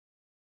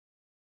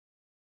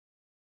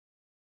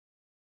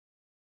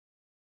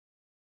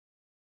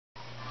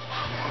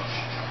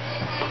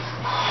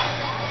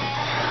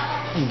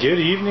Good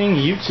evening,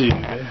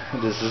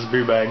 YouTube. This is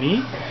Brew by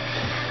Me.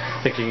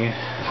 Thinking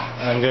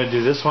I'm going to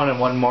do this one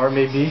and one more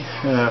maybe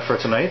for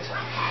tonight.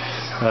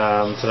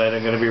 Tonight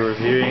I'm going to be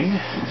reviewing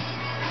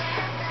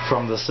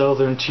from the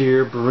Southern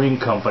Tier Brewing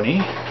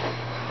Company.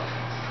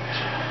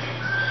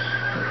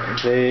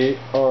 They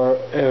are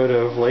out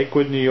of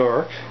Lakewood, New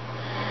York.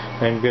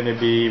 I'm going to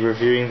be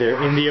reviewing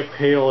their India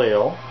Pale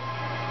Ale.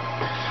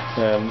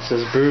 It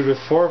says brewed with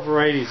 4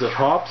 varieties of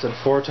hops and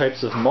 4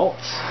 types of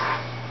malts.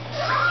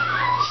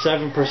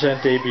 7%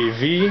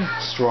 ABV,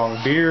 strong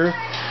beer,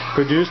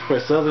 produced by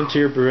Southern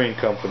Tier Brewing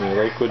Company,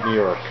 Lakewood, New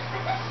York.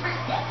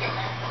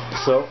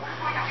 So,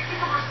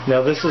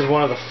 now this is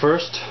one of the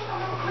first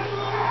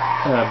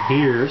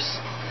beers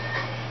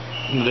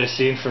that I've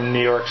seen from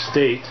New York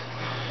State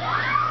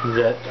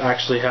that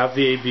actually have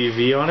the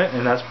ABV on it,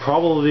 and that's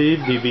probably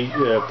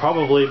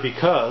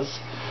because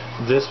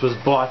this was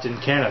bought in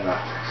Canada.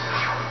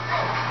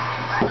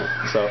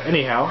 So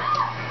anyhow,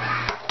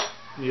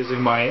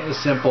 using my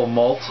Simple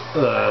Malt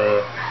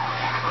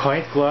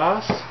pint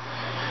glass.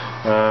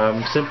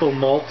 Simple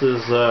Malt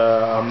is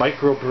a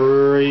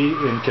microbrewery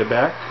in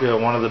Quebec,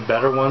 one of the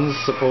better ones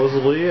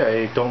supposedly.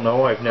 I don't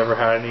know, I've never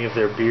had any of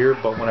their beer,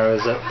 but when I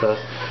was at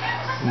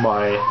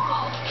my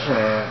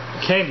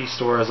candy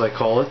store, as I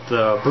call it,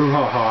 the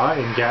Brouhaha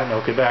in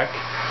Gatineau, Quebec,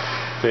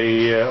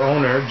 the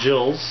owner,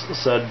 Jills,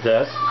 said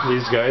that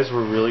these guys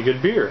were really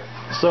good beer.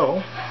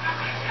 So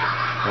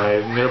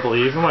I'm going to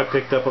believe him. I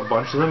picked up a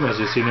bunch of them, as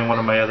you've seen in one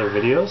of my other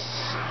videos.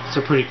 It's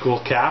a pretty cool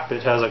cap.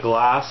 It has a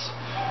glass,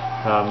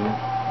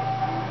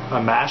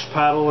 a mash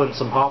paddle, and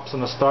some hops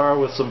and a star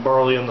with some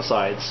barley on the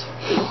sides.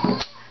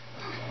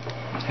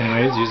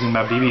 Anyways, using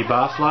my BB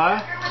Barfly.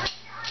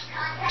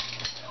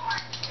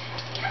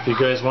 If you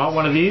guys want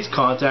one of these,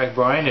 contact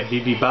Brian at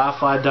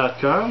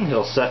bbbarfly.com.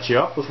 He'll set you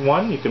up with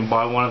one. You can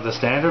buy one of the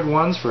standard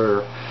ones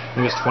for, I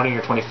think it's 20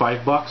 or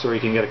 25 bucks, or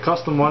you can get a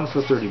custom one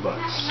for 30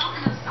 bucks.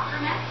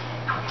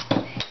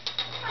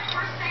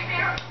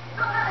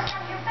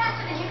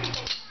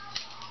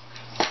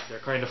 They're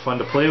kind of fun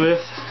to play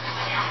with,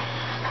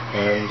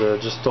 and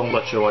just don't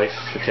let your wife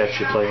catch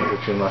you playing with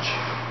it too much.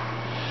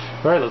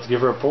 Alright, let's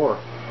give her a pour.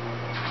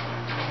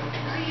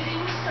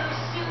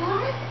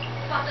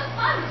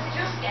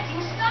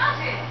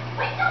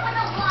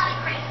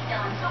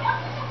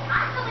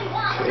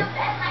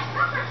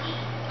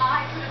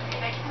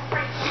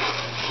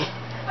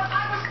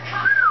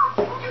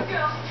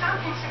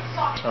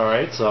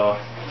 Alright, so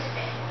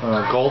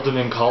golden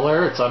in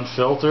color, it's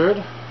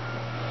unfiltered.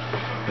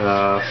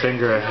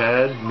 Finger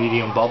ahead,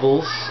 medium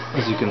bubbles,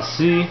 as you can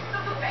see.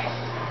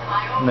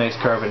 Nice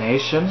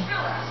carbonation.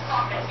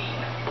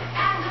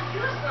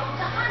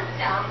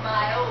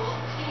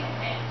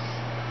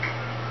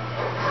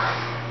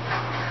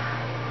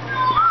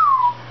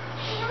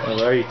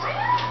 Alright.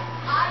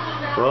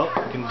 Well,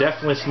 you can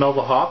definitely smell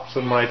the hops,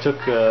 and when I took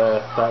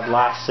that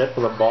last sip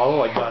of the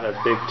bottle, I got a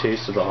big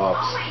taste of the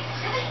hops.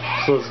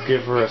 So let's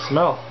give her a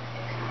smell.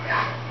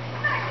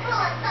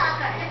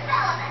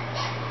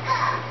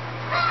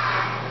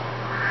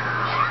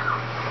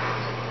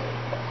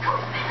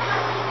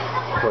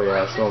 Oh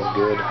yeah, it smells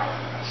good.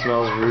 It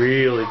smells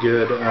really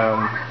good.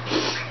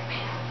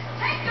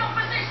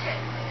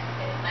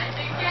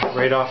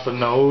 Right off the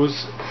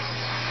nose,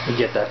 you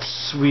get that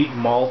sweet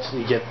malt.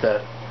 You get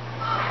that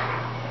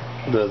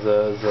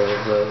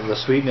the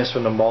sweetness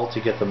from the malt.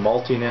 You get the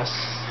maltiness.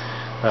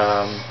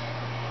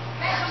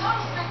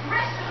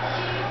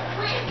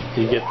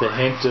 You get the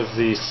hint of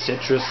the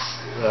citrus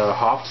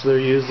hops they're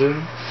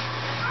using.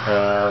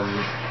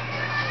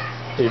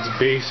 It's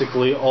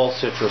basically all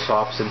citrus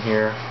hops in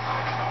here.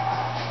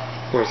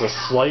 There's a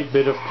slight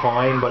bit of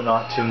pine, but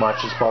not too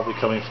much. It's probably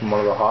coming from one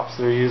of the hops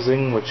they're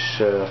using, which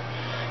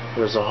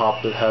there's a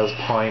hop that has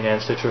pine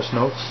and citrus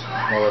notes.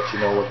 I'll let you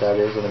know what that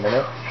is in a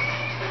minute.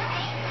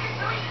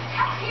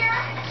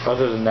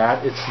 Other than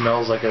that, it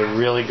smells like a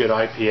really good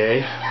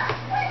IPA.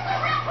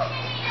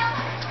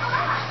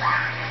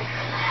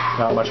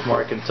 Not much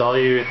more I can tell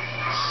you. It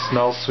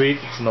smells sweet,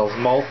 it smells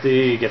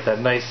malty, you get that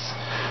nice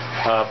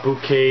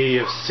bouquet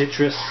of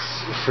citrus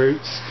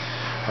fruits.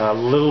 A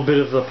little bit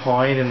of the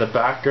pine in the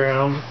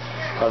background.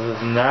 Other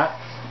than that,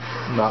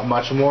 not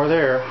much more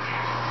there.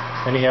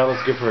 Anyhow,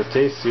 let's give her a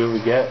taste, see what we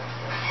get.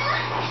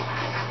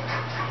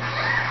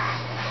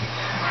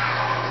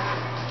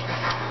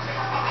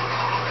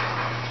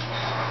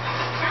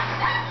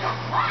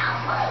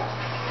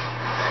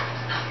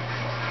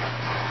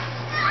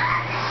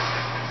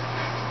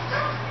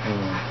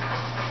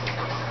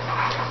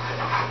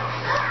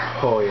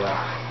 Oh yeah.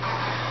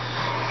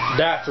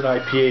 That's an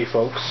IPA,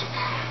 folks.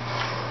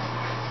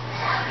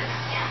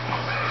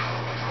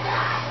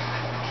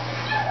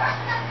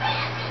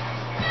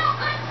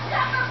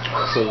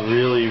 It's a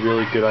really,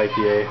 really good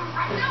IPA.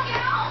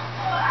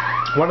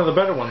 One of the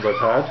better ones I've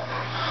had.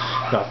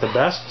 Not the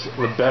best.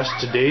 The best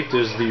to date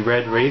is the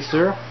Red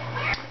Racer.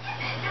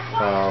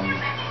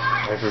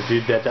 I've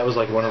reviewed that. That was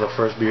like one of the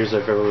first beers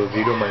I've ever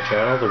reviewed on my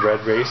channel, the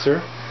Red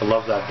Racer. I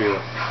love that beer.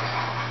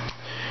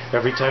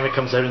 Every time it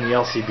comes out in the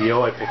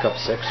LCBO, I pick up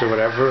 6 or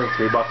whatever,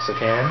 $3 a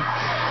can,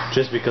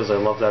 just because I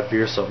love that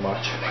beer so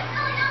much.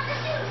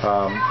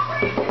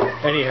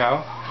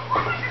 Anyhow,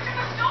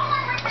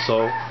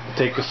 so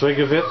take a swig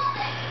of it.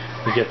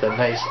 You get that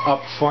nice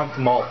upfront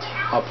malt,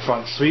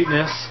 upfront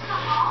sweetness.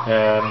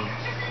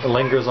 It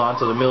lingers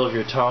onto the middle of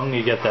your tongue.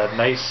 You get that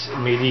nice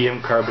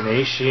medium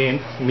carbonation,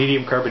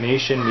 medium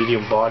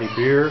body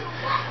beer.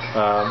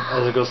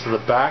 As it goes to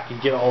the back, you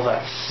get all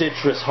that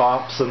citrus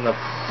hops and the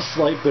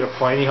slight bit of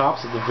piney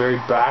hops at the very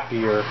back of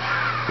your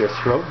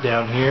throat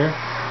down here.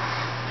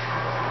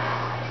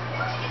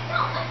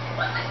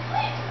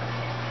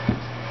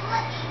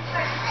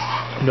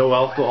 No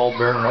alcohol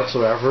burn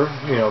whatsoever.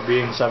 You know,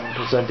 being 7%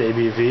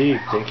 ABV,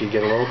 you'd think you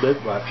get a little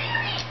bit, but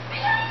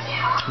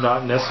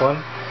not in this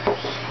one.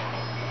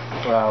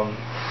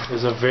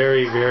 It's a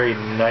very, very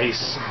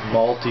nice,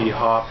 malty,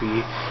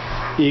 hoppy,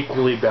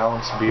 equally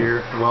balanced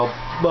beer.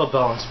 Well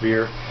balanced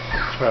beer.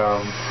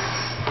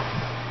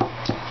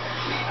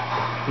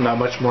 Not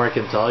much more I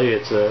can tell you.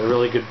 It's a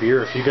really good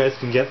beer. If you guys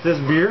can get this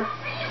beer,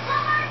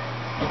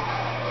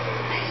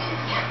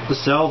 the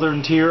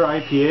Southern Tier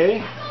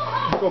IPA,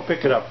 go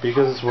pick it up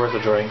because it's worth a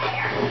drink.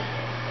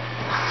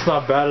 It's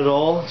not bad at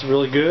all. It's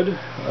really good.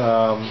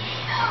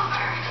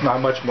 Not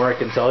much more I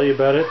can tell you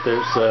about it.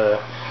 There's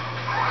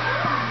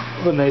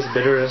the nice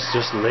bitterness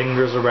just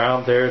lingers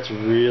around there. It's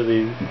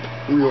really,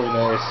 really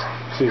nice.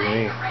 Excuse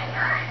me.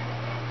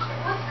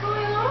 What's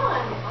going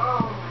on?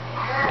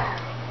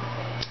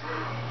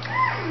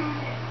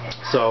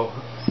 So,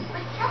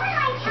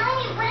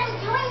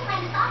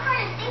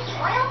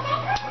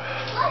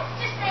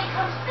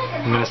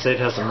 I'm going to say it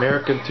has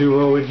American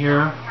 2.0 in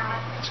here.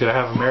 It's going to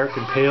have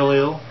American Pale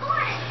Ale.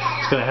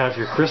 It's going to have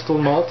your crystal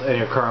malt and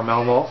your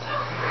caramel malt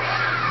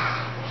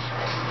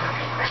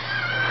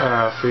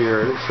for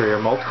your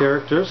malt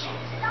characters.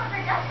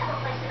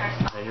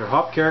 And your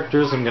hop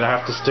characters, I'm going to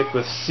have to stick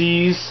with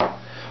C's,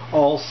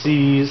 all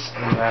C's.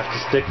 I'm going to have to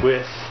stick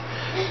with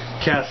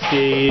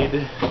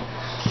Cascade,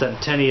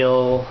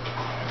 Centennial,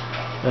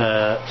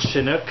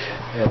 Chinook,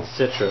 and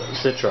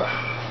Citra.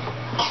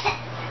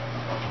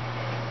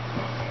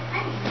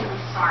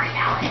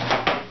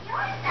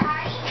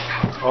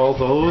 All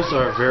those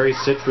are very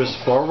citrus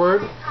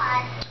forward,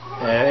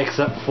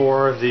 except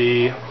for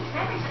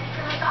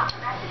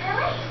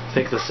I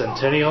think the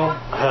Centennial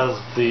has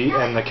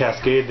and the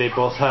Cascade, they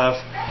both have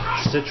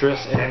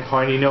citrus and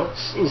piney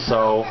notes,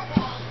 so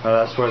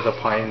that's where the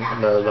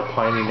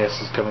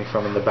pininess is coming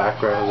from in the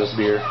background of this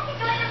beer.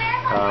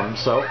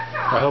 So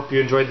I hope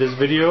you enjoyed this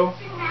video.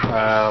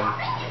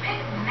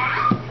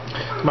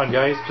 Come on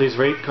guys, please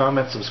rate,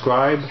 comment,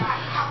 subscribe.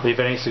 Leave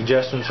any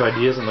suggestions or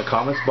ideas in the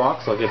comments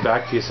box. I'll get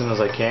back to you as soon as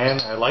I can.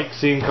 I like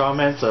seeing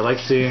comments. I like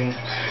seeing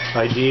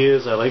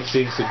ideas. I like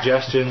seeing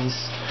suggestions.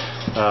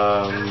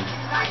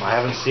 I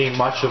haven't seen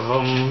much of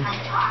them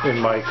in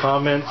my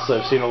comments.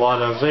 I've seen a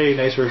lot of, hey,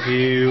 nice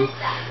review,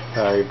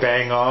 you're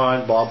bang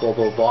on, blah, blah,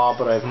 blah, blah,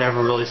 but I've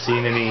never really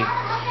seen any,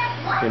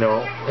 you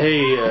know,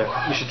 hey,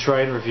 you should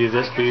try and review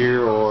this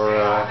beer, or,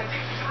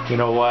 you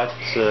know what,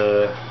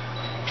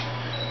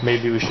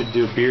 maybe we should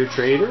do a beer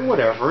trade, or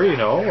whatever, you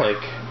know,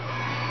 like,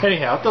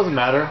 anyhow, it doesn't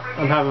matter.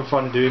 I'm having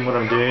fun doing what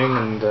I'm doing,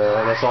 and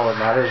that's all that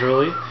matters,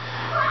 really.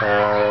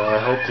 I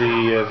hope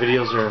the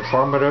videos are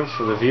informative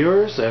for the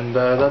viewers, and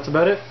that's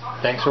about it.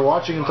 Thanks for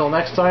watching. Until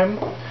next time,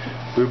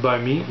 Brewed by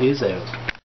Me is out.